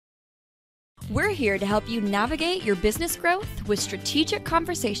We're here to help you navigate your business growth with strategic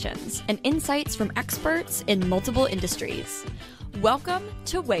conversations and insights from experts in multiple industries. Welcome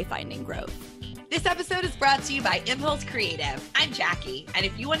to Wayfinding Growth. This episode is brought to you by Impulse Creative. I'm Jackie, and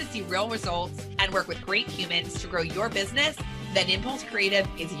if you want to see real results and work with great humans to grow your business, then Impulse Creative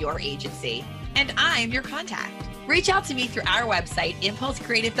is your agency. And I'm your contact. Reach out to me through our website,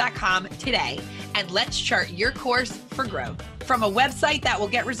 impulsecreative.com today, and let's chart your course for growth. From a website that will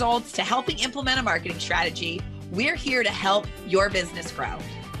get results to helping implement a marketing strategy, we're here to help your business grow.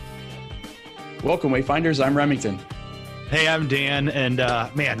 Welcome, Wayfinders. I'm Remington. Hey, I'm Dan, and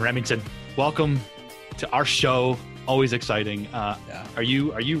man, Remington, welcome to our show. Always exciting. Are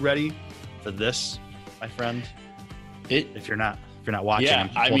you ready for this, my friend? If you're not watching,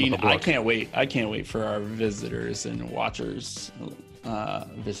 I can't wait. I can't wait for our visitors and watchers,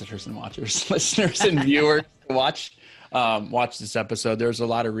 listeners and viewers to watch this episode. There's a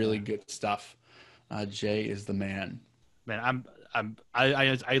lot of really good stuff. Jay is the man. Man,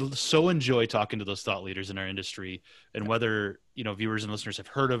 I so enjoy talking to those thought leaders in our industry, and whether viewers and listeners have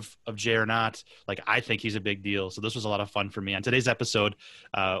heard of Jay or not, I think he's a big deal. So this was a lot of fun for me. On today's episode,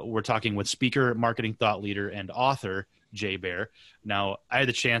 we're talking with speaker, marketing thought leader, and author Jay Baer. Now, I had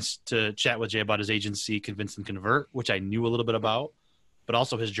the chance to chat with Jay about his agency, Convince and Convert, which I knew a little bit about, but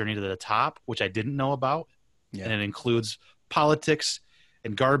also his journey to the top, which I didn't know about. Yeah. And it includes politics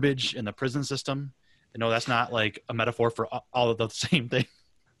and garbage in the prison system. No, that's not like a metaphor for all of the same thing.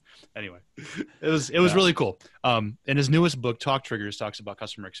 Anyway, it was really cool. And his newest book, Talk Triggers, talks about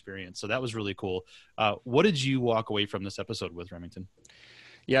customer experience. So that was really cool. What did you walk away from this episode with, Remington?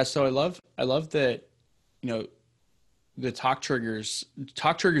 Yeah, so I love that, the talk triggers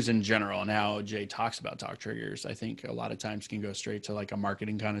in general, and how Jay talks about talk triggers, I think a lot of times can go straight to a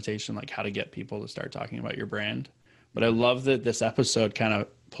marketing connotation, like how to get people to start talking about your brand. But I love that this episode kind of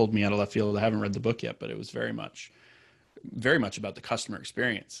pulled me out of left field. I haven't read the book yet, but it was very much about the customer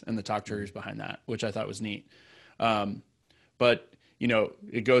experience and the talk triggers behind that, which I thought was neat. But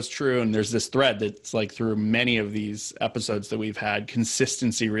it goes true. And there's this thread that's through many of these episodes that we've had,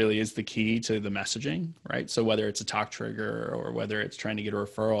 consistency really is the key to the messaging, right? So whether it's a talk trigger or whether it's trying to get a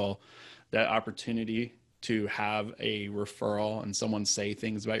referral, that opportunity to have a referral and someone say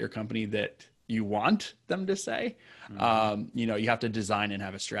things about your company that you want them to say, you have to design and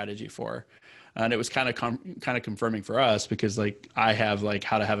have a strategy for. And it was kind of confirming for us, because I have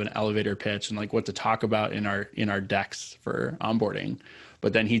how to have an elevator pitch and what to talk about in our decks for onboarding.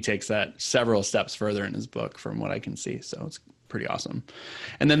 But then he takes that several steps further in his book from what I can see. So it's pretty awesome.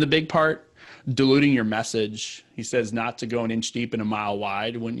 And then the big part, diluting your message. He says not to go an inch deep and a mile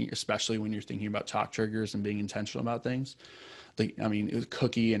wide, especially when you're thinking about talk triggers and being intentional about things. It was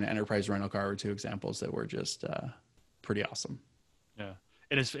Cookie and Enterprise Rental Car were two examples that were just pretty awesome. Yeah.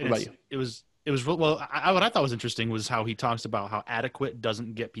 What I thought was interesting was how he talks about how adequate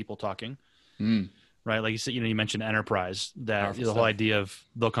doesn't get people talking, right? Like you said, you mentioned Enterprise, that the whole idea of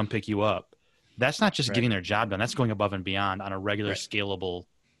they'll come pick you up. That's not just getting their job done. That's going above and beyond on a regular scalable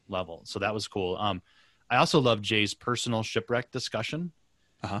level. So that was cool. I also love Jay's personal shipwreck discussion.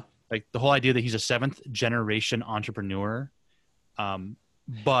 Like the whole idea that he's a 7th generation entrepreneur,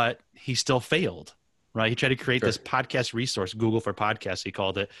 but he still failed. Right. He tried to create this podcast resource, Google for Podcasts, he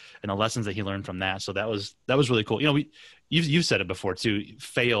called it, and the lessons that he learned from that. So that was really cool. You've said it before too.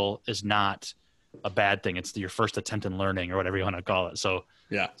 Fail is not a bad thing. It's your first attempt in learning, or whatever you want to call it. So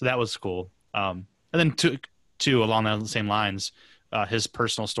so that was cool. And then two along the same lines, his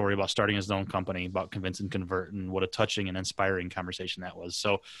personal story about starting his own company, about Convince and Convert, and what a touching and inspiring conversation that was.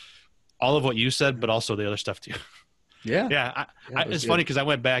 So all of what you said, but also the other stuff too. Yeah. It's funny because I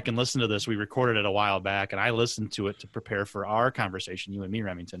went back and listened to this. We recorded it a while back, and I listened to it to prepare for our conversation, you and me,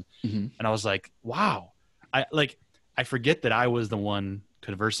 Remington. And I was like, wow. I forget that I was the one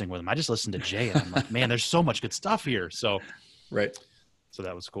conversing with him. I just listened to Jay, and I'm like, man, there's so much good stuff here. So, so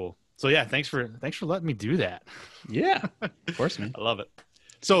that was cool. So yeah, thanks for letting me do that. Yeah, of course, man. I love it.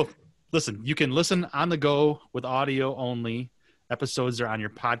 So listen, you can listen on the go with audio only. Episodes are on your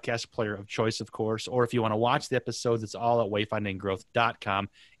podcast player of choice, of course, or if you want to watch the episodes, it's all at wayfindinggrowth.com.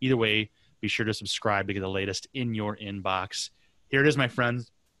 Either way, be sure to subscribe to get the latest in your inbox. Here it is, my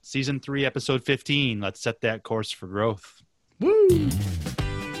friends. Season 3, episode 15. Let's set that course for growth. Woo!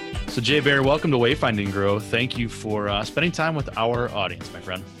 So Jay Baer, welcome to Wayfinding Growth. Thank you for spending time with our audience, my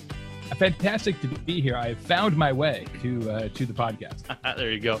friend. Fantastic to be here. I found my way to the podcast. There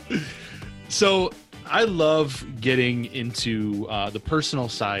you go. So I love getting into the personal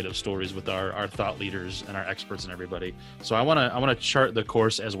side of stories with our thought leaders and our experts and everybody. So I want to chart the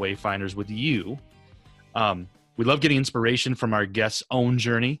course as wayfinders with you. We love getting inspiration from our guests' own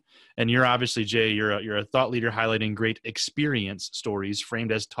journey. And you're obviously, Jay, you're a thought leader highlighting great experience stories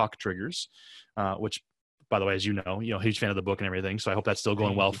framed as talk triggers, which, by the way, as you know, huge fan of the book and everything. So I hope that's still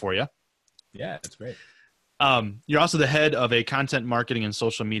going well for you. Yeah, that's great. You're also the head of a content marketing and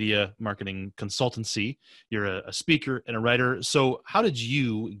social media marketing consultancy. You're a speaker and a writer. So how did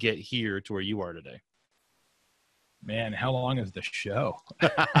you get here to where you are today? Man, how long is the show?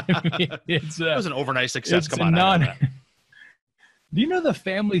 I mean, it was an overnight success. Come on. Do you know the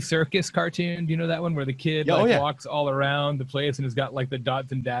Family Circus cartoon? Do you know that one where the kid walks all around the place and has got like the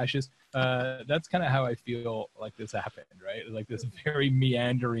dots and dashes? That's kind of how I feel like this happened, right? Like this very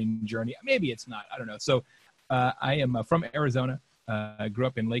meandering journey. Maybe it's not. I don't know. So I am from Arizona. I grew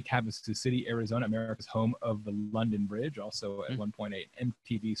up in Lake Havasu City, Arizona, America's home of the London Bridge, also at one point an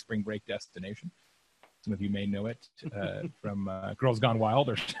MTV spring break destination. Some of you may know it from Girls Gone Wild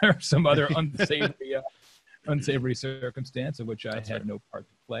or some other unsavory circumstance of which I had no part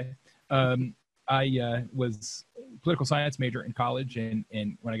to play. I was a political science major in college, and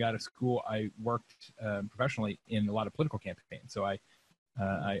when I got to school, I worked professionally in a lot of political campaigns. So I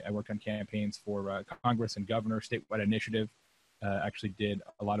worked on campaigns for Congress and governor, statewide initiative. Actually did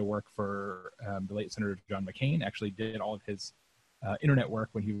a lot of work for the late Senator John McCain. Actually did all of his internet work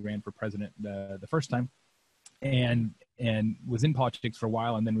when he ran for president the first time, and was in politics for a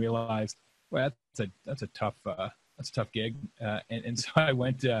while, and then realized, well, that's a tough gig, and so I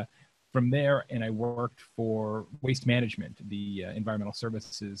went from there, and I worked for Waste Management, the environmental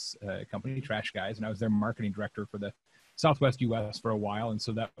services company, Trash Guys, and I was their marketing director for the Southwest U.S. for a while, and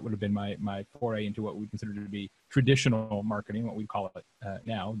so that would have been my foray into what we consider to be traditional marketing, what we call it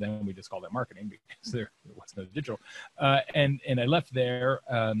now. Then we just called it marketing because there was no digital. And I left there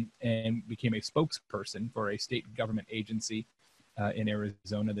and became a spokesperson for a state government agency in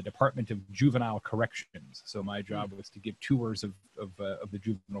Arizona, the Department of Juvenile Corrections. So my job was to give tours of the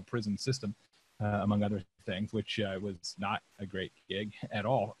juvenile prison system, among other things, which was not a great gig at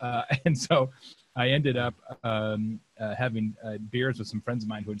all. And so I ended up having beers with some friends of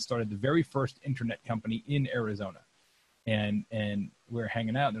mine who had started the very first internet company in Arizona. And we were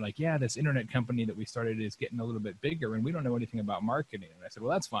hanging out, and they're like, yeah, this internet company that we started is getting a little bit bigger, and we don't know anything about marketing. And I said,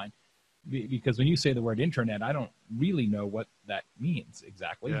 well, that's fine. Because when you say the word internet, I don't really know what that means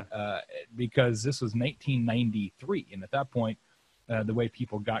exactly, because this was 1993. And at that point, the way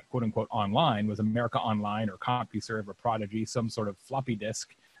people got, quote unquote, online was America Online or CompuServe or Prodigy, some sort of floppy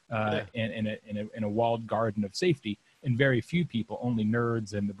disk in a walled garden of safety. And very few people, only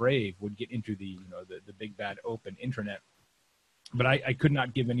nerds and the brave, would get into the big bad open internet. But I could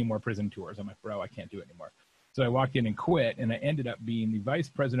not give any more prison tours. I'm like, bro, I can't do it anymore. So I walked in and quit, and I ended up being the vice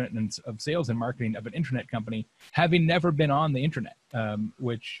president of sales and marketing of an internet company, having never been on the internet,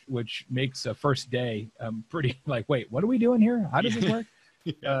 which makes a first day pretty like, wait, what are we doing here? How does this work?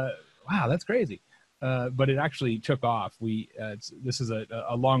 Wow, that's crazy. But it actually took off. This is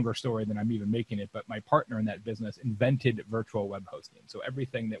a longer story than I'm even making it, but my partner in that business invented virtual web hosting. So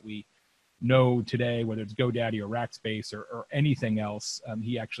everything that we know today, whether it's GoDaddy or Rackspace or anything else,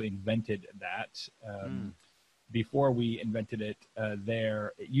 he actually invented that. Before we invented it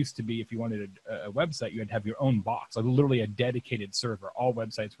it used to be if you wanted a website, you had to have your own box, like literally a dedicated server. All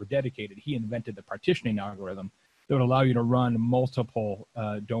websites were dedicated. He invented the partitioning algorithm that would allow you to run multiple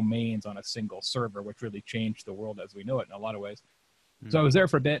domains on a single server, which really changed the world as we know it in a lot of ways. So I was there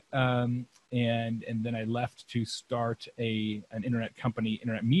for a bit, and then I left to start an internet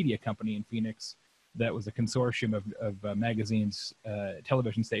media company in Phoenix that was a consortium of magazines,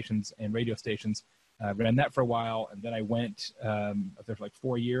 television stations, and radio stations. Ran that for a while, and then I went there for like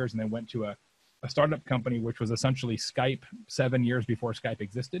 4 years, and then went to a startup company, which was essentially Skype 7 years before Skype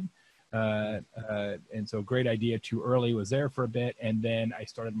existed. And so great idea too early, was there for a bit, and then I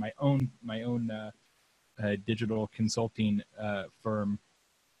started my own digital consulting firm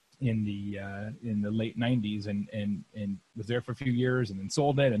in the late 90s, and was there for a few years, and then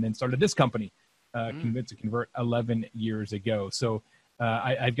sold it, and then started this company, Convince to Convert, 11 years ago. So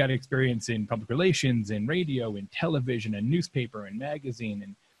I've got experience in public relations, in radio, in television, and newspaper, and magazine,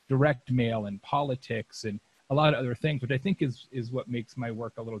 and direct mail, and politics, and a lot of other things, which I think is what makes my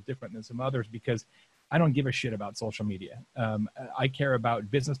work a little different than some others, because I don't give a shit about social media. I care about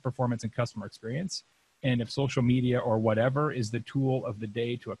business performance and customer experience. And if social media or whatever is the tool of the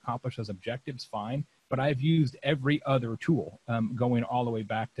day to accomplish those objectives, fine. But I've used every other tool, going all the way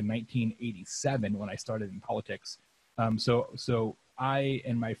back to 1987 when I started in politics. So I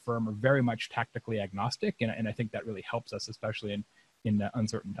and my firm are very much tactically agnostic, and I think that really helps us, especially in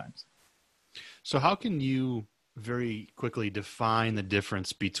uncertain times. So how can you very quickly define the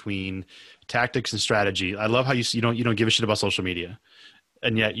difference between tactics and strategy? I love how you don't give a shit about social media,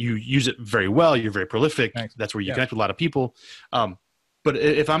 and yet you use it very well. You're very prolific. Thanks. That's where you connect with a lot of people. But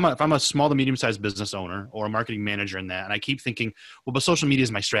if I'm a small to medium sized business owner or a marketing manager in that, and I keep thinking, well, but social media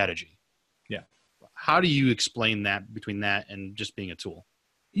is my strategy. Yeah. How do you explain that between that and just being a tool?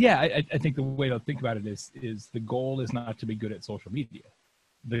 Yeah, I think the way to think about it is the goal is not to be good at social media.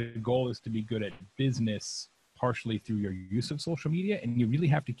 The goal is to be good at business partially through your use of social media, and you really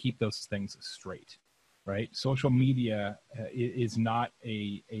have to keep those things straight, right? Social media is not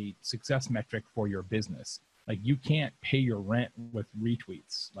a success metric for your business. Like, you can't pay your rent with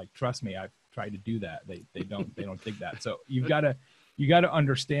retweets. Like, trust me, I've tried to do that. They don't dig that. So you got to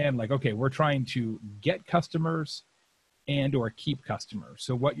understand, like, okay, we're trying to get customers and or keep customers.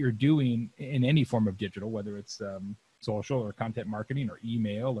 So what you're doing in any form of digital, whether it's social or content marketing or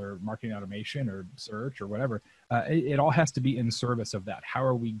email or marketing automation or search or whatever, it all has to be in service of that. How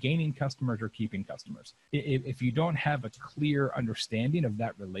are we gaining customers or keeping customers? If you don't have a clear understanding of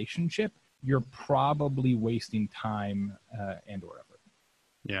that relationship, you're probably wasting time and or effort.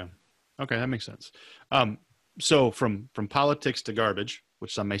 Yeah. Okay, that makes sense. So from politics to garbage,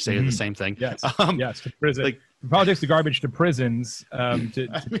 which some may say is the same thing. Yes. Yes. To prison. Like, from politics to garbage to prisons. Yeah.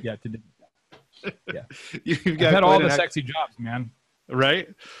 You've got all the sexy jobs, man. Right.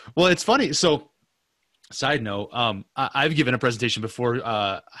 Well, it's funny. So, side note, I've given a presentation before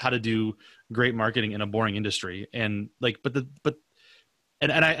how to do great marketing in a boring industry, and like,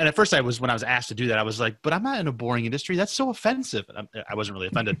 And at first when I was asked to do that, I was like, but I'm not in a boring industry. That's so offensive. And I wasn't really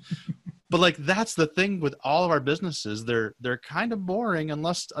offended, but like, that's the thing with all of our businesses. They're kind of boring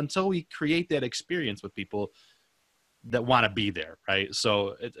until we create that experience with people that want to be there. Right.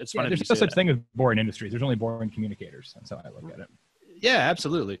 So it's funny. There's no such thing as boring industries. There's only boring communicators. That's how I look at it. Yeah,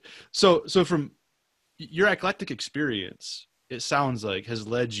 absolutely. So from your eclectic experience, it sounds like has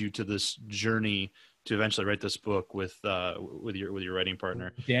led you to this journey to eventually write this book with your writing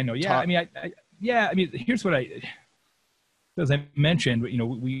partner, Daniel. Yeah, I mean, here's what as I mentioned,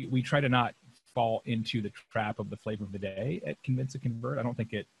 we try to not fall into the trap of the flavor of the day at Convince and Convert. I don't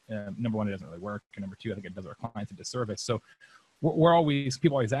think it. Number one, it doesn't really work, and number two, I think it does our clients a disservice. So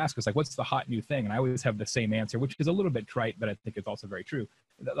people always ask us, like, what's the hot new thing? And I always have the same answer, which is a little bit trite, but I think it's also very true.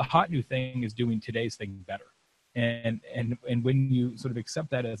 The hot new thing is doing today's thing better. And when you sort of accept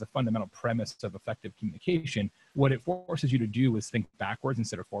that as a fundamental premise of effective communication, what it forces you to do is think backwards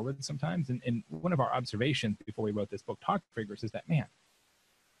instead of forwards sometimes. And one of our observations before we wrote this book, Talk Triggers, is that, man,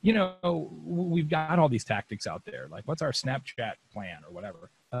 we've got all these tactics out there. Like, what's our Snapchat plan or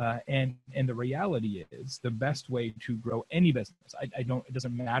whatever? And the reality is the best way to grow any business, it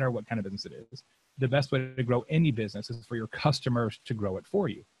doesn't matter what kind of business it is. The best way to grow any business is for your customers to grow it for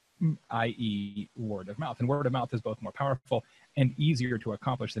you, i.e. word of mouth. And word of mouth is both more powerful and easier to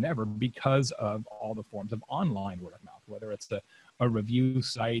accomplish than ever because of all the forms of online word of mouth, whether it's a review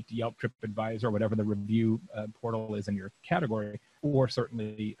site, Yelp, TripAdvisor, whatever the review portal is in your category, or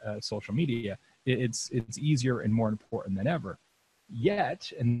certainly social media. It's easier and more important than ever.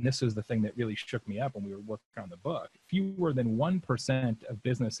 Yet, and this is the thing that really shook me up when we were working on the book, fewer than 1% of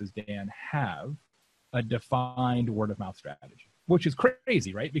businesses, Dan, have a defined word of mouth strategy, which is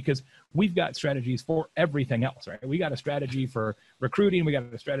crazy, right? Because we've got strategies for everything else, right? We got a strategy for recruiting. We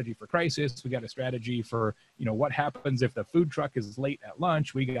got a strategy for crisis. We got a strategy for, what happens if the food truck is late at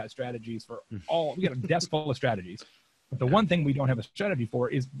lunch. We got strategies for we got a desk full of strategies. But the one thing we don't have a strategy for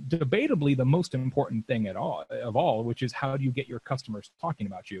is debatably the most important thing of all, which is how do you get your customers talking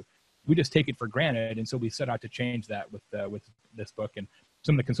about you? We just take it for granted. And so we set out to change that with this book and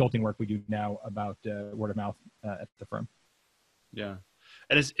some of the consulting work we do now about word of mouth at the firm. Yeah.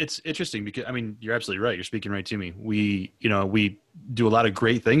 And it's interesting because, I mean, you're absolutely right. You're speaking right to me. We do a lot of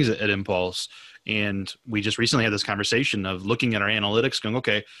great things at Impulse. And we just recently had this conversation of looking at our analytics going,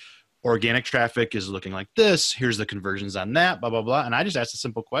 okay, organic traffic is looking like this. Here's the conversions on that, blah, blah, blah. And I just asked a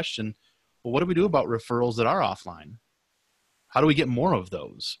simple question. Well, what do we do about referrals that are offline? How do we get more of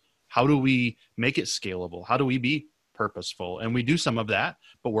those? How do we make it scalable? How do we be purposeful? And we do some of that,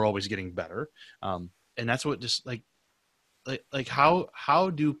 but we're always getting better. And that's what just like how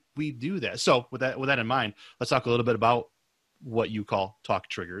do we do that? So with that in mind, let's talk a little bit about what you call Talk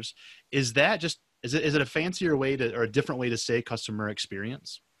Triggers. Is it a fancier way or a different way to say customer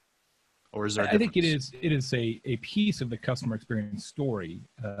experience? Or is there I think it is a piece of the customer experience story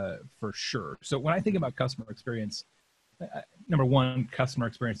for sure. So when I think about customer experience, number one, customer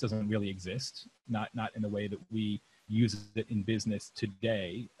experience doesn't really exist, not in the way that we use it in business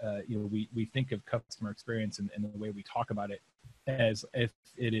today. We think of customer experience and the way we talk about it as if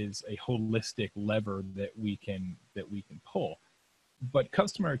it is a holistic lever that we can pull. But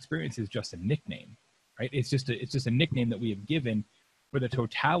customer experience is just a nickname, right? It's just a nickname that we have given for the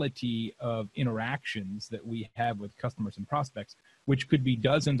totality of interactions that we have with customers and prospects, which could be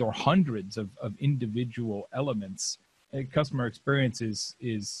dozens or hundreds of individual elements. Customer experience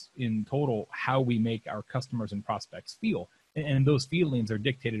is in total how we make our customers and prospects feel. And those feelings are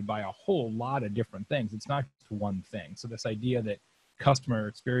dictated by a whole lot of different things. It's not just one thing. So this idea that customer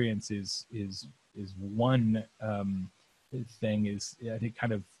experience is one thing is, I think,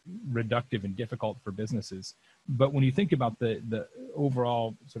 kind of reductive and difficult for businesses. But when you think about the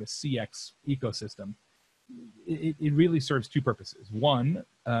overall sort of CX ecosystem, it really serves two purposes. One,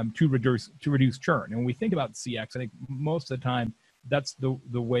 to reduce churn. And when we think about CX, I think most of the time that's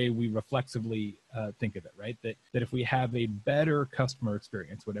the way we reflexively think of it, right? That if we have a better customer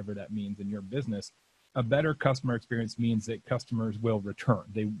experience, whatever that means in your business, a better customer experience means that customers will return.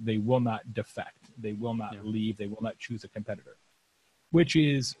 They will not defect. They will not leave. They will not choose a competitor, which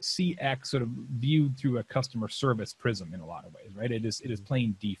is CX sort of viewed through a customer service prism in a lot of ways, right? It is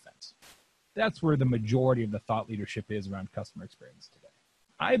playing defense. That's where the majority of the thought leadership is around customer experience today.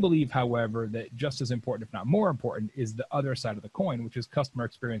 I believe, however, that just as important, if not more important, is the other side of the coin, which is customer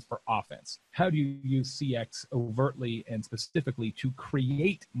experience for offense. How do you use CX overtly and specifically to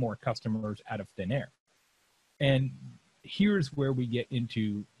create more customers out of thin air? And here's where we get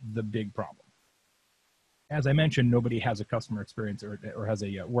into the big problem. As I mentioned, nobody has a customer experience or has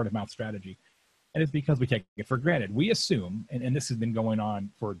a word of mouth strategy. And it's because we take it for granted. We assume, and this has been going on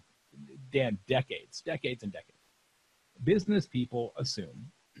for decades and decades. Business people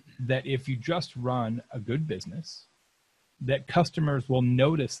assume that if you just run a good business, that customers will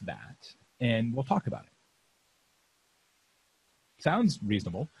notice that and we'll talk about it. Sounds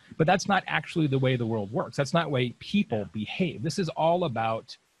reasonable, but that's not actually the way the world works. That's not the way people behave. This is all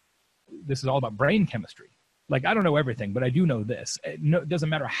about brain chemistry. Like, I don't know everything, but I do know this. It doesn't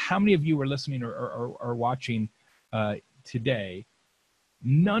matter how many of you are listening or watching today.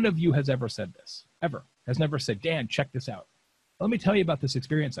 None of you has ever said this, ever. Has never said, Dan, check this out. Let me tell you about this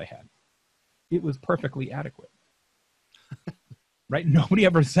experience I had. It was perfectly adequate. Right? Nobody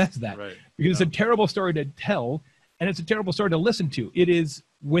ever says that. Right. Because it's a terrible story to tell, and it's a terrible story to listen to. It is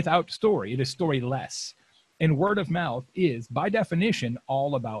without story. It is storyless. And word of mouth is, by definition,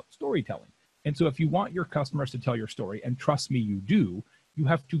 all about storytelling. And so if you want your customers to tell your story, and trust me, you do, you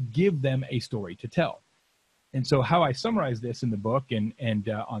have to give them a story to tell. And so how I summarize this in the book and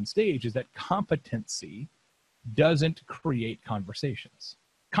on stage is that competency doesn't create conversations.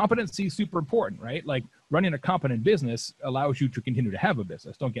 Competency is super important, right? Like, running a competent business allows you to continue to have a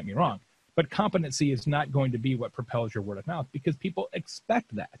business, don't get me wrong. But competency is not going to be what propels your word of mouth, because people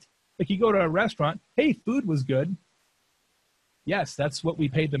expect that. Like, you go to a restaurant, hey, food was good. Yes, that's what we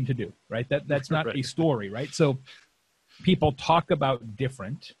paid them to do, right? That's not a story, right? So people talk about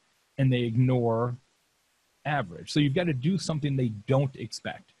different and they ignore average. So you've got to do something they don't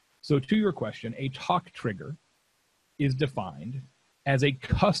expect. So to your question, a talk trigger is defined as a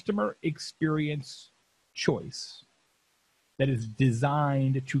customer experience choice that is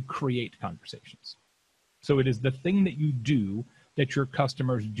designed to create conversations. So it is the thing that you do that your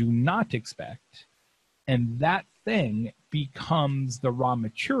customers do not expect, and that thing becomes the raw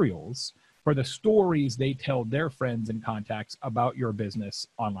materials for the stories they tell their friends and contacts about your business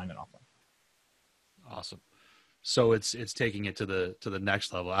online and offline. Awesome. So it's taking it to the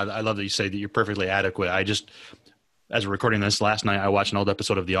next level. I love that you say that you're perfectly adequate. As we're recording this last night, I watched an old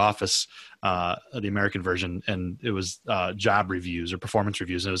episode of The Office, the American version, and it was job reviews or performance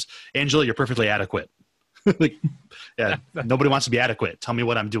reviews. And it was, Angela, you're perfectly adequate. Like, yeah, nobody wants to be adequate. Tell me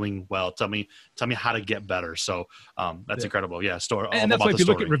what I'm doing well. Tell me how to get better. So that's incredible. Yeah, and that's why if you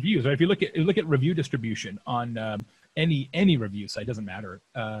look at reviews, right? If you look at review distribution on any review site, doesn't matter.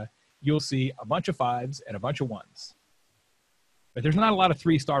 You'll see a bunch of 5s and a bunch of 1s. But there's not a lot of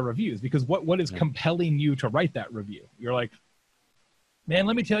 3-star reviews, because what is compelling you to write that review? You're like, man,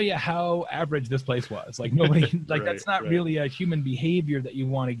 let me tell you how average this place was. Like, nobody, like, that's not really a human behavior that you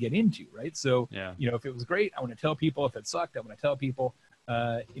want to get into, right? So, if it was great, I want to tell people. If it sucked, I want to tell people.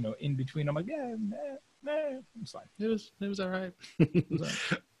 In between, I'm like, it's fine. It was all right.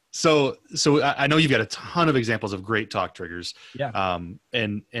 So I know you've got a ton of examples of great talk triggers. Yeah.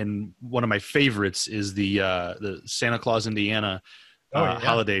 And one of my favorites is the Santa Claus, Indiana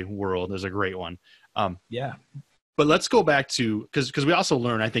holiday world. There's a great one. But let's go back to, because we also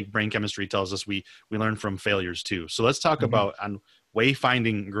learn, I think brain chemistry tells us we learn from failures too. So let's talk about, on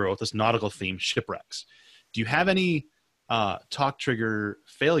wayfinding growth, this nautical theme, shipwrecks. Do you have any talk trigger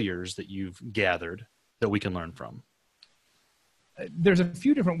failures that you've gathered that we can learn from? there's a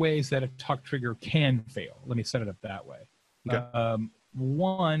few different ways that a talk trigger can fail. Let me set it up that way. Okay.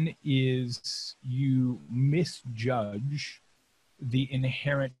 One is you misjudge the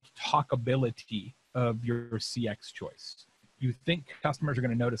inherent talkability of your CX choice. You think customers are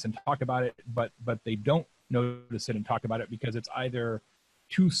going to notice and talk about it, but they don't notice it and talk about it because it's either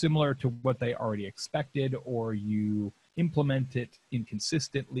too similar to what they already expected, or you implement it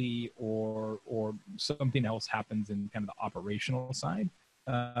inconsistently, or something else happens in kind of the operational side.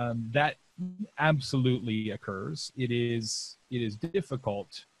 That absolutely occurs. It is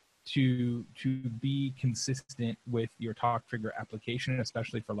difficult to be consistent with your talk trigger application,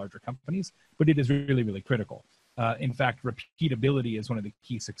 especially for larger companies, but it is really, really critical. In fact, repeatability is one of the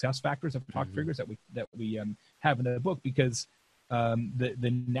key success factors of talk triggers that we have in the book, because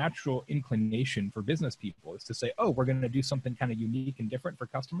the natural inclination for business people is to say, oh, we're going to do something kind of unique and different for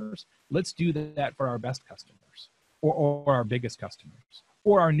customers. Let's do that for our best customers, or our biggest customers,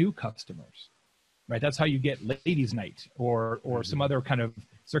 or our new customers, right? That's how you get ladies' night, or some other kind of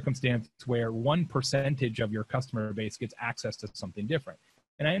circumstance where 1% of your customer base gets access to something different.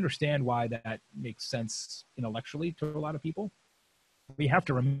 And I understand why that makes sense intellectually to a lot of people. We have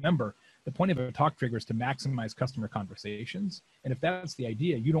to remember the point of a talk trigger is to maximize customer conversations. And if that's the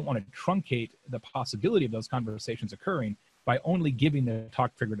idea, you don't want to truncate the possibility of those conversations occurring by only giving the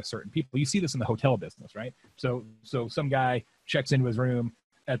talk trigger to certain people. You see this in the hotel business, right? So some guy checks into his room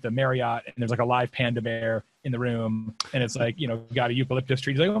at the Marriott, and there's like a live panda bear in the room, and it's like, got a eucalyptus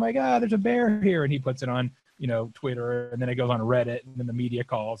tree. He's like, oh my God, there's a bear here. And he puts it on, Twitter, and then it goes on Reddit, and then the media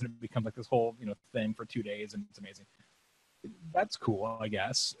calls, and it becomes like this whole, thing for 2 days, and it's amazing. That's cool, I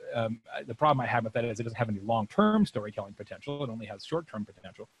guess. The problem I have with that is it doesn't have any long-term storytelling potential. It only has short-term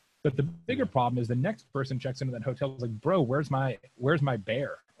potential. But the bigger problem is the next person checks into that hotel is like, bro, where's my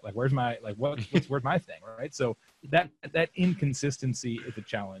bear? Like, where's my thing, right? So that inconsistency is a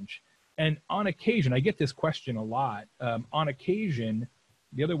challenge. And on occasion, I get this question a lot. On occasion,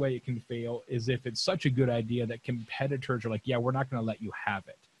 the other way it can fail is if it's such a good idea that competitors are like, yeah, we're not going to let you have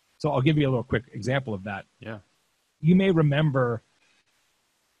it. So I'll give you a little quick example of that. Yeah. You may remember,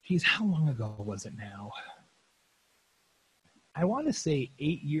 how long ago was it now? I want to say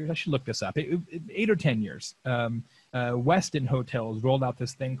 8 years. I should look this up. 8 or 10 years. Westin Hotels rolled out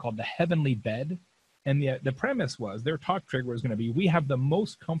this thing called the Heavenly Bed. And the premise was their talk trigger was going to be, we have the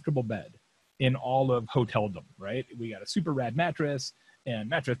most comfortable bed in all of hoteldom, right? We got a super rad mattress and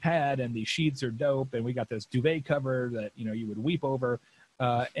mattress pad, and these sheets are dope. And we got this duvet cover that, you would weep over.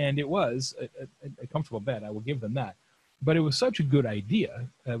 And it was a comfortable bed. I will give them that. But it was such a good idea.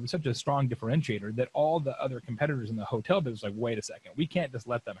 It was such a strong differentiator that all the other competitors in the hotel business were like, wait a second, we can't just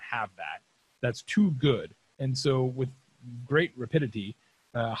let them have that. That's too good. And so with great rapidity,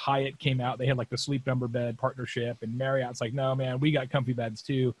 Hyatt came out. They had like the Sleep Number bed partnership, and Marriott's like, no, man, we got comfy beds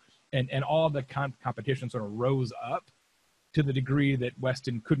too. And all the competition sort of rose up to the degree that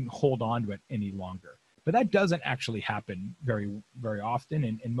Westin couldn't hold on to it any longer. But that doesn't actually happen very, very often.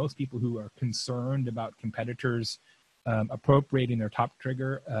 And most people who are concerned about competitors appropriating their top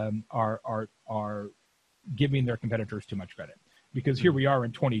trigger are giving their competitors too much credit. Because here we are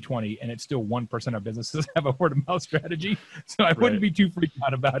in 2020, and it's still 1% of businesses have a word of mouth strategy. So I wouldn't be too freaked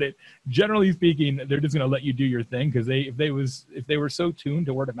out about it. Generally speaking, they're just going to let you do your thing, because if they were so tuned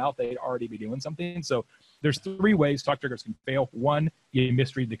to word of mouth, they'd already be doing something. So there's 3 ways talk triggers can fail. 1, you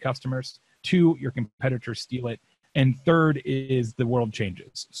misread the customers. 2, your competitors steal it. And 3rd is the world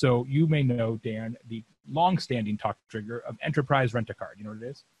changes. So you may know, Dan, the long-standing talk trigger of Enterprise Rent-A-Car. You know what it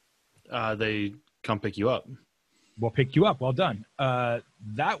is? They come pick you up. We'll pick you up. Well done.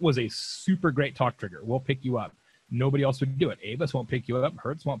 That was a super great talk trigger. We'll pick you up. Nobody else would do it. Avis won't pick you up.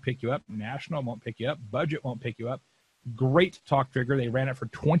 Hertz won't pick you up. National won't pick you up. Budget won't pick you up. Great talk trigger. They ran it for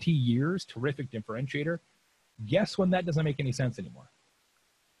 20 years. Terrific differentiator. Guess when that doesn't make any sense anymore?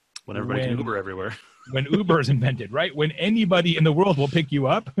 When everybody can Uber everywhere. When Uber is invented, right? When anybody in the world will pick you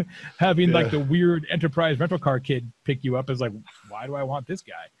up, having like the weird enterprise rental car kid pick you up is like, why do I want this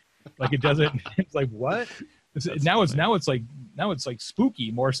guy? Like, it doesn't. It's like, what? Now it's like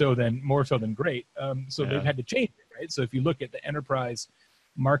spooky more so than great. So they've had to change it, right? So if you look at the enterprise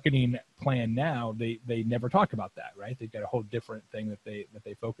marketing plan now, they never talk about that, right? They've got a whole different thing that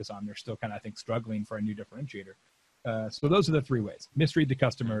they focus on. They're still kind of, I think, struggling for a new differentiator. So those are the 3 ways: misread the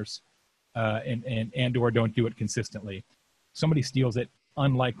customers, and or don't do it consistently. Somebody steals it,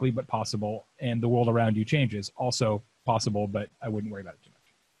 unlikely but possible, and the world around you changes, also possible, but I wouldn't worry about it too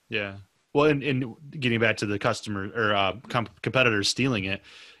much. Yeah. Well, and getting back to the customer or competitors stealing it,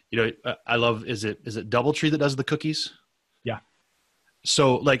 I love, is it DoubleTree that does the cookies? Yeah.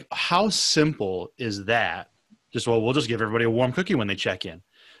 So like, how simple is that we'll just give everybody a warm cookie when they check in.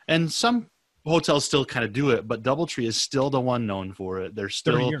 And some hotels still kind of do it, but DoubleTree is still the one known for it. They're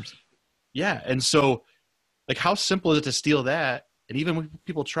still 30 years. Yeah. And so like, how simple is it to steal that? And even when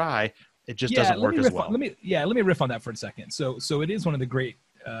people try, it just doesn't work as well. Let me riff on that for a second. So it is one of the great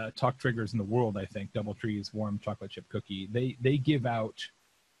talk triggers in the world, I think. DoubleTree's warm chocolate chip cookie. They give out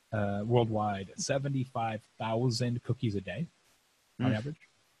worldwide 75,000 cookies a day on average.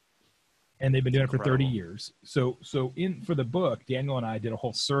 And they've been doing it for 30 years. So for the book, Daniel and I did a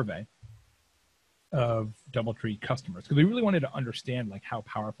whole survey of DoubleTree customers because we really wanted to understand like how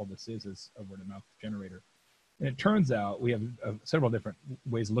powerful this is as a word of mouth generator. And it turns out we have several different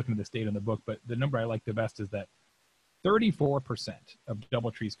ways of looking at this data in the book, but the number I like the best is that 34% of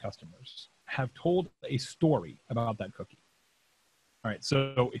DoubleTree's customers have told a story about that cookie. All right,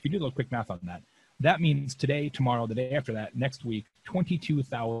 so if you do a little quick math on that, that means today, tomorrow, the day after that, next week,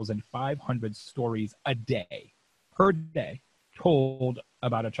 22,500 stories a day, per day, told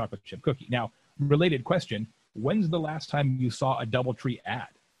about a chocolate chip cookie. Now, related question, when's the last time you saw a DoubleTree ad?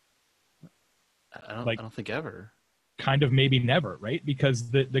 I don't think ever. Kind of maybe never, right? Because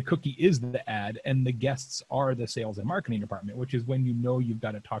the cookie is the ad and the guests are the sales and marketing department, which is when you know you've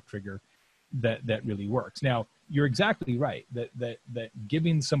got a talk trigger that really works. Now, you're exactly right that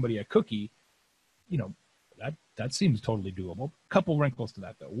giving somebody a cookie, you know, that seems totally doable. Couple wrinkles to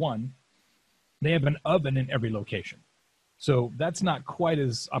that though. One, they have an oven in every location. So that's not quite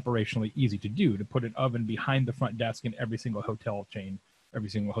as operationally easy to do, to put an oven behind the front desk in every single hotel chain, every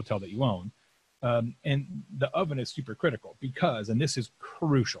single hotel that you own. And the oven is super critical because, and this is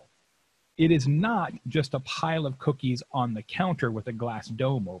crucial, it is not just a pile of cookies on the counter with a glass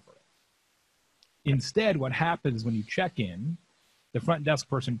dome over it. Instead, what happens when you check in, the front desk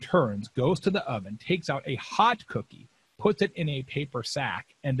person turns, goes to the oven, takes out a hot cookie, puts it in a paper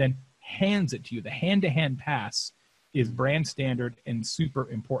sack, and then hands it to you. The hand-to-hand pass is brand standard and super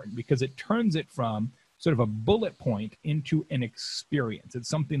important because it turns it from sort of a bullet point into an experience. It's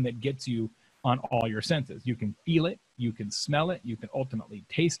something that gets you on all your senses. You can feel it, you can smell it, you can ultimately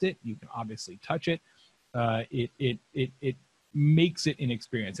taste it, you can obviously touch it. It makes it an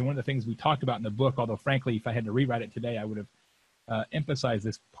experience. And one of the things we talked about in the book, although frankly, if I had to rewrite it today, I would have emphasized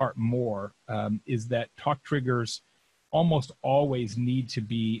this part more, is that talk triggers almost always need to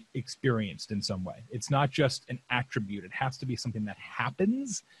be experienced in some way. It's not just an attribute. It has to be something that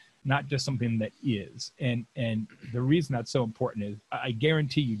happens, not just something that is. And the reason that's so important is I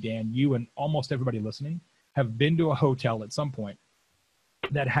guarantee you, Dan, you and almost everybody listening have been to a hotel at some point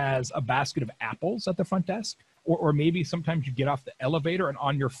that has a basket of apples at the front desk, or maybe sometimes you get off the elevator and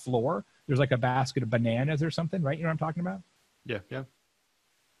on your floor, there's like a basket of bananas or something, right? You know what I'm talking about? Yeah.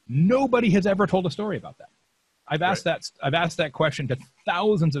 Nobody has ever told a story about that. I've asked that question to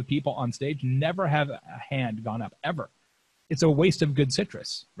thousands of people on stage. Never have a hand gone up ever. It's a waste of good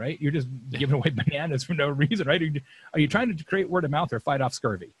citrus, right? You're just giving away bananas for no reason, right? Are you trying to create word of mouth or fight off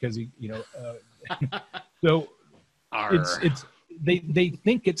scurvy? Because so they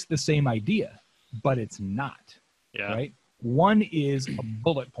think it's the same idea, but it's not. Yeah. Right. One is a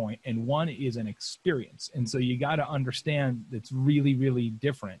bullet point and one is an experience, and so you got to understand it's really, really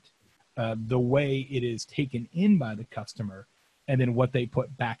different. The way it is taken in by the customer and then what they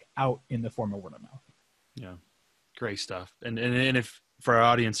put back out in the form of word of mouth. Yeah. Great stuff. And if for our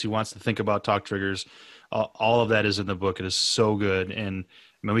audience who wants to think about talk triggers, all of that is in the book. It is so good. And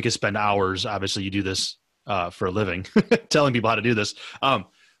I mean, we could spend hours, obviously you do this for a living, telling people how to do this. But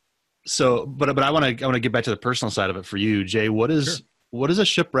I want to get back to the personal side of it for you, Jay. What is a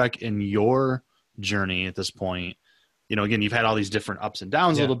shipwreck in your journey at this point? You know, again, you've had all these different ups and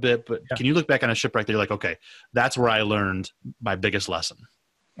downs a little bit, but can you look back on a shipwreck that you're like, okay, that's where I learned my biggest lesson?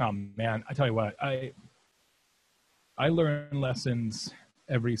 Oh man, I tell you what, I learn lessons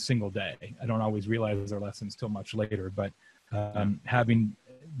every single day. I don't always realize they're lessons till much later, but having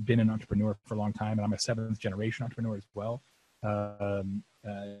been an entrepreneur for a long time, and I'm a 7th generation entrepreneur as well, a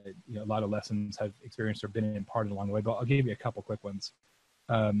lot of lessons I've experienced or been imparted along the way, but I'll give you a couple quick ones.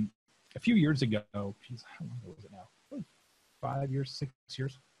 A few years ago, how long was it now? 5 years, 6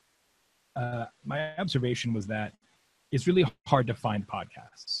 years. My observation was that it's really hard to find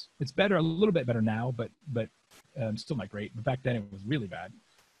podcasts. It's better, a little bit better now, but still not great. But back then it was really bad.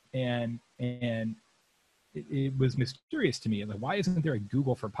 And it was mysterious to me. Like, why isn't there a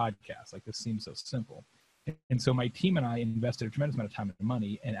Google for podcasts? Like, this seems so simple. And so my team and I invested a tremendous amount of time and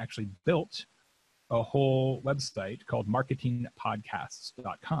money and actually built a whole website called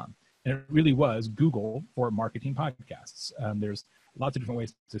marketingpodcasts.com. And it really was Google for marketing podcasts. There's lots of different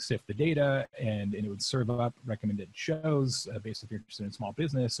ways to sift the data, and it would serve up recommended shows based if you're interested in small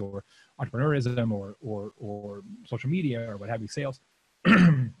business or entrepreneurism or social media or what have you, sales.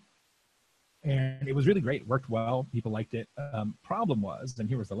 And it was really great. It worked well. People liked it. Problem was, and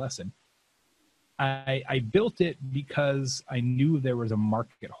here was the lesson, I built it because I knew there was a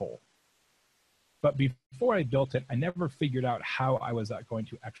market hole. But before I built it, I never figured out how I was going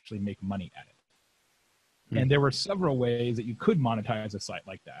to actually make money at it. And there were several ways that you could monetize a site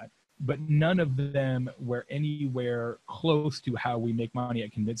like that, but none of them were anywhere close to how we make money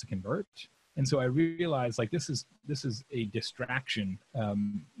at Convince and Convert. And so I realized like this is a distraction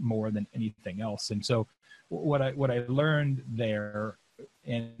more than anything else. And so what I learned there,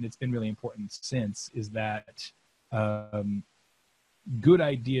 and it's been really important since, is that good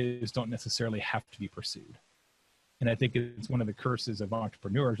ideas don't necessarily have to be pursued. And I think it's one of the curses of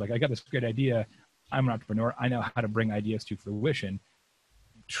entrepreneurs. Like, I got this great idea. I'm an entrepreneur. I know how to bring ideas to fruition.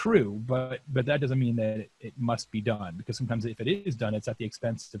 True, but that doesn't mean that it must be done, because sometimes if it is done, it's at the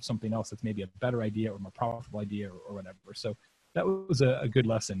expense of something else that's maybe a better idea or more profitable idea or whatever. So that was a good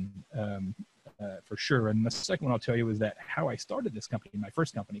lesson for sure. And the second one I'll tell you is that how I started this company, my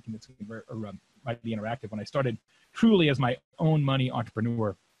first company, Convince and Convert, or Mighty Interactive, when I started truly as my own money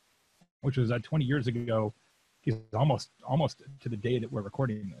entrepreneur, which was 20 years ago, is almost to the day that we're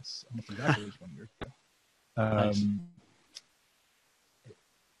recording this, almost exactly 20 years ago. Nice.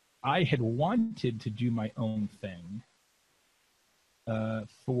 I had wanted to do my own thing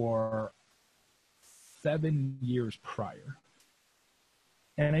for 7 years prior.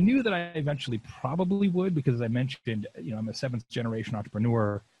 And I knew that I eventually probably would, because as I mentioned, I'm a 7th generation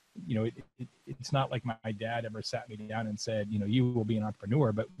entrepreneur. It's not like my dad ever sat me down and said, you will be an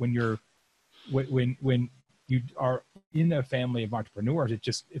entrepreneur. But when you are in a family of entrepreneurs,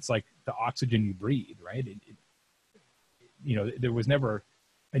 it's like the oxygen you breathe, right? There was never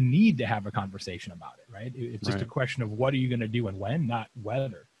a need to have a conversation about it, right? It's just a question of what are you going to do and when, not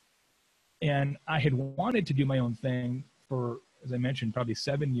whether. And I had wanted to do my own thing for, as I mentioned, probably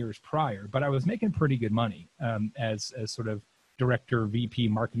 7 years prior, but I was making pretty good money as sort of director, VP,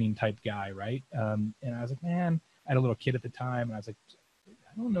 marketing type guy, right? And I was like, man, I had a little kid at the time, and I was like,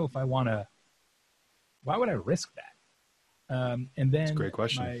 I don't know if I want to. Why would I risk that? And then that's a great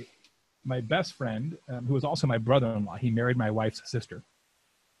question. My best friend, who was also my brother-in-law, he married my wife's sister,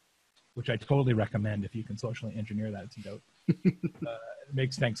 which I totally recommend if you can socially engineer that. It's dope. It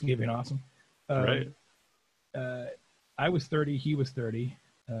makes Thanksgiving awesome. Right. I was 30. He was 30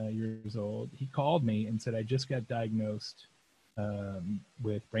 years old. He called me and said, I just got diagnosed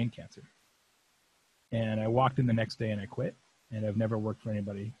with brain cancer. And I walked in the next day and I quit. And I've never worked for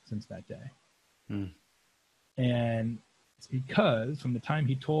anybody since that day. And it's because from the time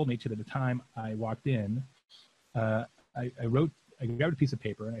he told me to the time I walked in, I grabbed a piece of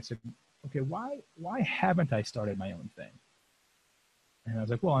paper and I said, okay, why haven't I started my own thing? And I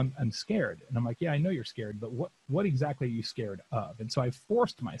was like, well, I'm scared. And I'm like, yeah, I know you're scared, but what exactly are you scared of? And so I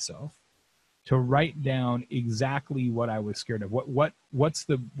forced myself to write down exactly what I was scared of. What's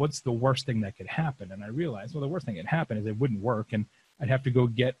the worst thing that could happen? And I realized, well, the worst thing that could happen is it wouldn't work, and I'd have to go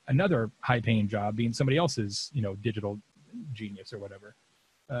get another high-paying job being somebody else's, digital genius or whatever.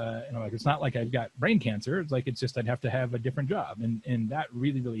 And I'm like, it's not like I've got brain cancer. It's like, it's just I'd have to have a different job. And that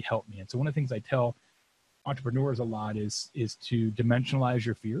really, really helped me. And so one of the things I tell entrepreneurs a lot is to dimensionalize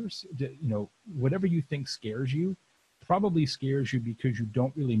your fears. Whatever you think scares you probably scares you because you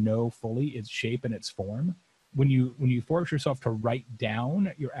don't really know fully its shape and its form. When you force yourself to write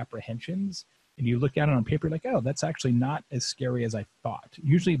down your apprehensions and you look at it on paper, like, oh, that's actually not as scary as I thought.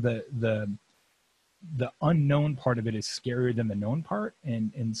 Usually the unknown part of it is scarier than the known part.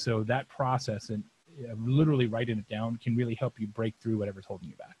 And so that process and literally writing it down can really help you break through whatever's holding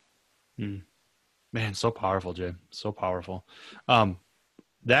you back. Man, so powerful, Jay. So powerful.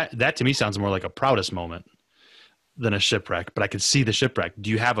 That to me sounds more like a proudest moment than a shipwreck, but I could see the shipwreck. Do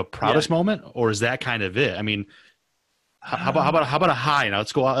you have a proudest moment, or is that kind of it? I mean, how about a high? Now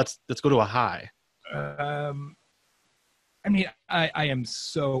let's go to a high. I mean, I am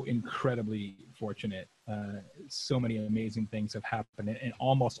so incredibly fortunate. So many amazing things have happened, and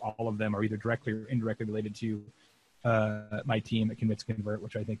almost all of them are either directly or indirectly related to my team at Convince and Convert,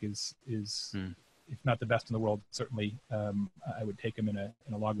 which I think is if not the best in the world, certainly I would take them in a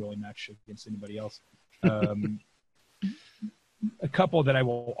log rolling match against anybody else. A couple that I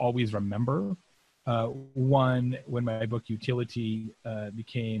will always remember. One, when my book Utility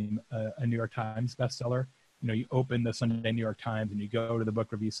became a New York Times bestseller. You open the Sunday New York Times and you go to the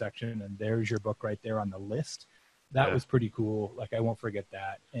book review section and there's your book right there on the list. That was pretty cool. Like, I won't forget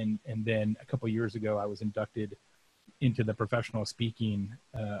that. And then a couple of years ago, I was inducted into the Professional Speaking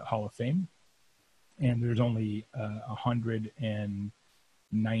Hall of Fame, and there's only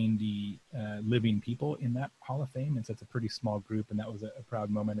 190 living people in that Hall of Fame, and so it's a pretty small group, and that was a proud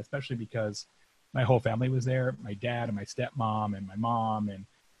moment, especially because my whole family was there. My dad and my stepmom and my mom and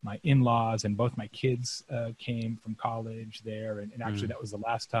my in-laws and both my kids came from college there, and actually that was the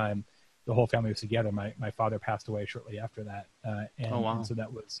last time the whole family was together. My father passed away shortly after that, and so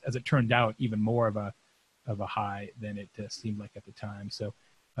that was, as it turned out, even more of a high than it seemed like at the time. So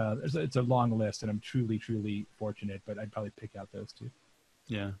it's a long list, and I'm truly fortunate, but I'd probably pick out those two.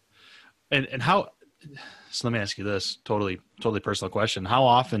 Yeah. And how, so let me ask you this totally personal question. How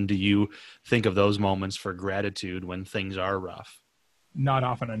often do you think of those moments for gratitude when things are rough? Not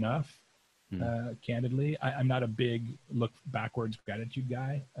often enough, candidly. I'm not a big look backwards gratitude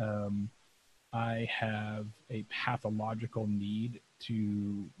guy. I have a pathological need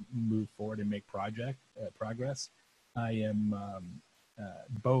to move forward and make progress. I am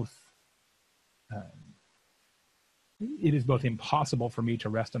it is both impossible for me to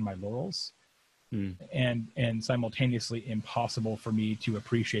rest on my laurels and simultaneously impossible for me to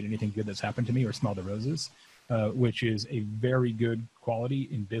appreciate anything good that's happened to me or smell the roses, which is a very good quality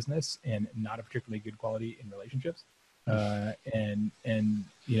in business and not a particularly good quality in relationships. And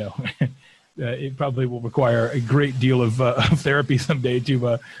you know, it probably will require a great deal of therapy someday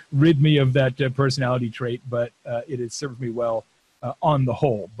to rid me of that personality trait, but it has served me well on the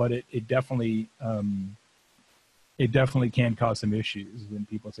whole. But it definitely can cause some issues when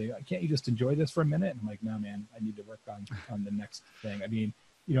people say, "Can't you just enjoy this for a minute?" And I'm like, "No, man, I need to work on the next thing." I mean,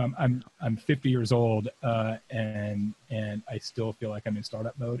 you know, I'm 50 years old, and I still feel like I'm in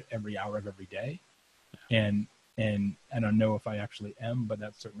startup mode every hour of every day, and I don't know if I actually am, but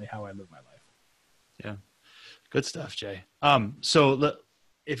that's certainly how I live my life. Yeah, good stuff, Jay. So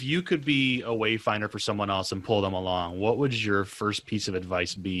if you could be a wayfinder for someone else and pull them along, what would your first piece of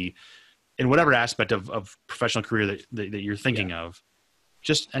advice be in whatever aspect of professional career that you're thinking of?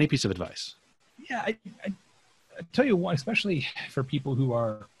 Just any piece of advice. Yeah, I tell you what, especially for people who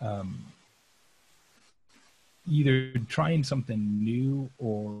are either trying something new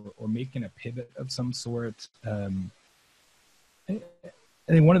or making a pivot of some sort.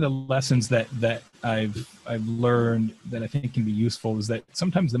 I think one of the lessons that I've learned that I think can be useful is that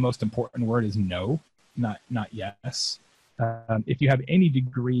sometimes the most important word is no, not yes. If you have any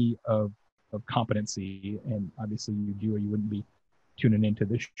degree of competency, and obviously you do, or you wouldn't be tuning into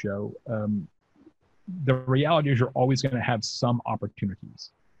this show, the reality is you're always going to have some opportunities.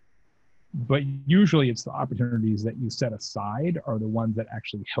 But usually it's the opportunities that you set aside are the ones that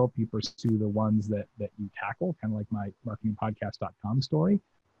actually help you pursue the ones that you tackle, kind of like my marketingpodcast.com story.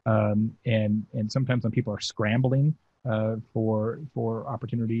 And sometimes when people are scrambling for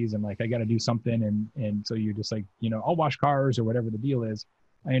opportunities and like, I got to do something. And so you're just like, you know, I'll wash cars or whatever the deal is.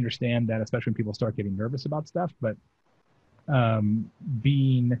 I understand that, especially when people start getting nervous about stuff, but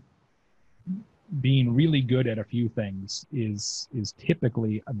being really good at a few things is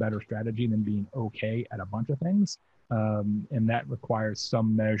typically a better strategy than being okay at a bunch of things. And that requires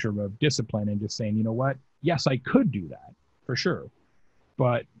some measure of discipline and just saying, you know what? Yes, I could do that for sure.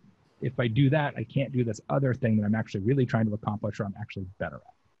 But if I do that, I can't do this other thing that I'm actually really trying to accomplish or I'm actually better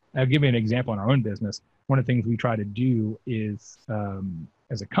at. I'll give you an example in our own business. One of the things we try to do is,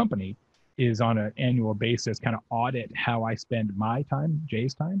 as a company, is on an annual basis, kind of audit how I spend my time,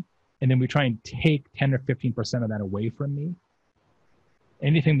 Jay's time. And then we try and take 10 or 15% of that away from me.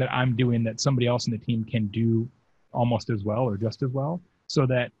 Anything that I'm doing that somebody else in the team can do almost as well or just as well. So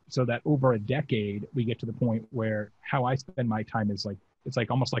that over a decade, we get to the point where how I spend my time is like, it's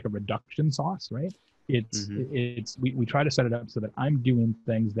like almost like a reduction sauce, right? We try to set it up so that I'm doing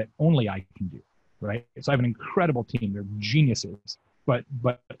things that only I can do, right? So I have an incredible team. They're geniuses, but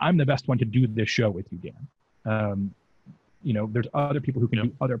I'm the best one to do this show with you, Dan. You know, there's other people who can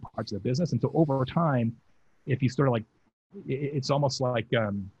do other parts of the business. And so over time, if you sort of like, it's almost like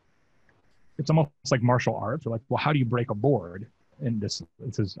martial arts, or like, well, how do you break a board? And this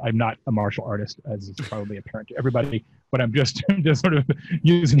is, I'm not a martial artist, as is probably apparent to everybody, but I'm just sort of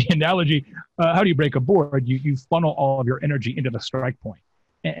using the analogy. How do you break a board? You funnel all of your energy into the strike point.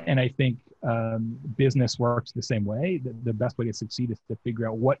 And I think business works the same way. The best way to succeed is to figure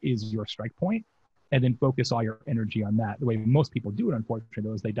out what is your strike point and then focus all your energy on that. The way most people do it, unfortunately,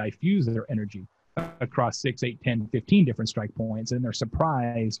 though, is they diffuse their energy across 6, 8, 10, 15 different strike points, and they're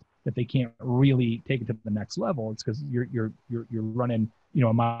surprised that they can't really take it to the next level. It's because you're running, you know,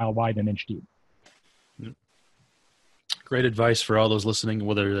 a mile wide and an inch deep. Great advice for all those listening,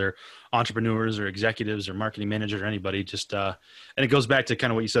 whether they're entrepreneurs or executives or marketing managers or anybody. Just and it goes back to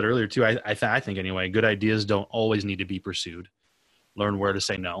kind of what you said earlier too. I think anyway, good ideas don't always need to be pursued. Learn where to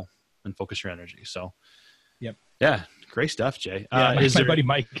say no and focus your energy. So, yep, yeah, great stuff, Jay. Yeah, my buddy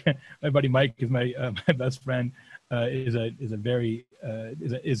Mike. My buddy Mike is my best friend. Is the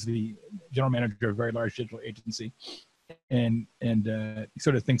general manager of a very large digital agency, and he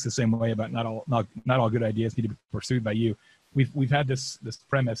sort of thinks the same way about not all good ideas need to be pursued by you. We've had this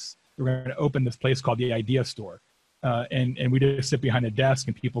premise. We're going to open this place called the Idea Store, and we just sit behind a desk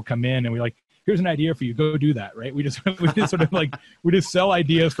and people come in and we like, here's an idea for you, go do that, right? We just sort of like we just sell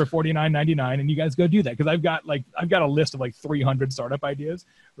ideas for $49.99 and you guys go do that, because I've got a list of like 300 startup ideas,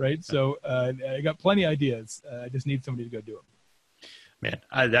 right? So I got plenty of ideas. I just need somebody to go do them. Man,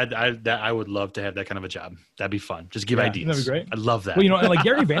 I would love to have that kind of a job. That'd be fun. Just give ideas. That'd be great. I love that. Well, and like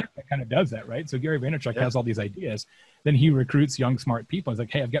Gary Vaynerchuk kind of does that, right? So Gary Vaynerchuk has all these ideas. Then he recruits young, smart people. He's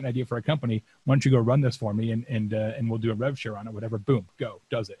like, hey, I've got an idea for a company. Why don't you go run this for me? And we'll do a rev share on it, whatever. Boom, go,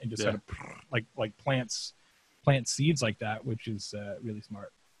 does it. And just sort of like plants seeds like that, which is really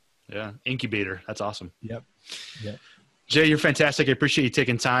smart. Yeah. Incubator. That's awesome. Yep. Jay, you're fantastic. I appreciate you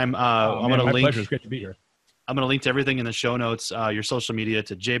taking time. I'm going to link. Pleasure. It's great to be here. I'm going to link to everything in the show notes, your social media,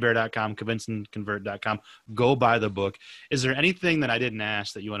 to jaybaer.com, convinceandconvert.com. Go buy the book. Is there anything that I didn't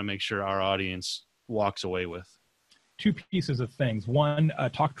ask that you want to make sure our audience walks away with? Two pieces of things. One,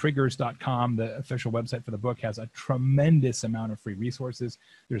 talktriggers.com, the official website for the book, has a tremendous amount of free resources.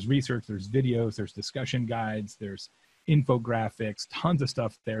 There's research, there's videos, there's discussion guides, there's infographics, tons of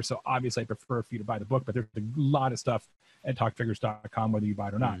stuff there. So obviously I prefer for you to buy the book, but there's a lot of stuff at talktriggers.com, whether you buy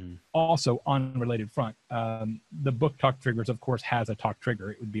it or not. Also, on unrelated front, the book Talk Triggers, of course, has a talk trigger.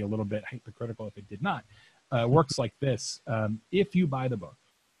 It would be a little bit hypocritical if it did not. Works like this. If you buy the book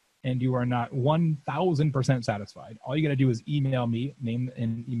and you are not 1,000% satisfied, all you got to do is email me, name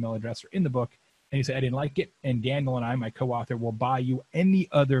and email address are in the book, and you say, I didn't like it, and Daniel and I, my co-author, will buy you any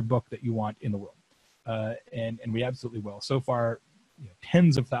other book that you want in the world. And we absolutely will. So far,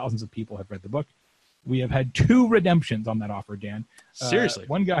 tens of thousands of people have read the book. We have had 2 redemptions on that offer, Dan. Seriously?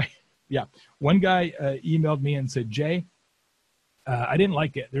 One guy emailed me and said, Jay, I didn't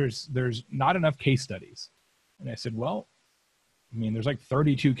like it. There's not enough case studies. And I said, well, I mean, there's like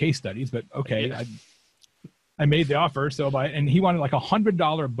 32 case studies, but okay. Yeah. I made the offer, so and he wanted like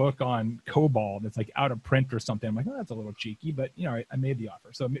 $100 book on COBOL that's like out of print or something. I'm like, oh, that's a little cheeky, but I made the offer.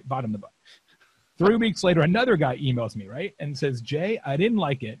 So I bought him the book. 3 weeks later, another guy emails me, right? And says, Jay, I didn't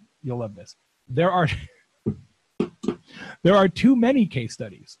like it. You'll love this. There are too many case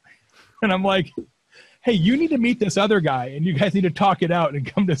studies. And I'm like, hey, you need to meet this other guy and you guys need to talk it out and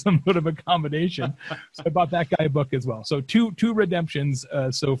come to some sort of accommodation. So I bought that guy a book as well. So two redemptions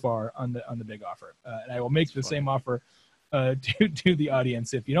so far on the big offer. And I will make the same offer to the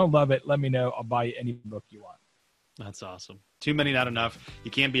audience. If you don't love it, let me know. I'll buy you any book you want. That's awesome. Too many, not enough.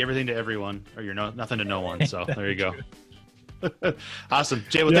 You can't be everything to everyone, or you're nothing to no one. So there you go. Awesome.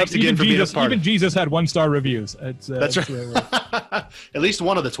 Jay, well, thanks again for being a part. Even Jesus had 1-star reviews. That's right. At least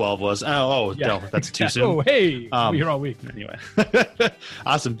one of the 12 was. No, that's too soon. Oh, hey, we're here all week. Anyway.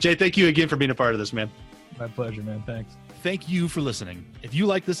 Awesome. Jay, thank you again for being a part of this, man. My pleasure, man. Thanks. Thank you for listening. If you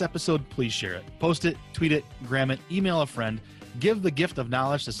like this episode, please share it. Post it, tweet it, gram it, email a friend. Give the gift of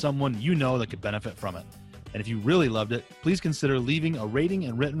knowledge to someone you know that could benefit from it. And if you really loved it, please consider leaving a rating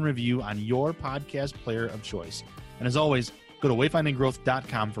and written review on your podcast player of choice. And as always, go to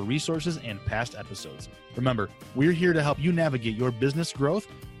wayfindinggrowth.com for resources and past episodes. Remember, we're here to help you navigate your business growth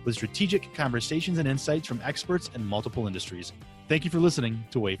with strategic conversations and insights from experts in multiple industries. Thank you for listening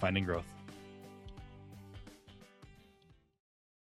to Wayfinding Growth.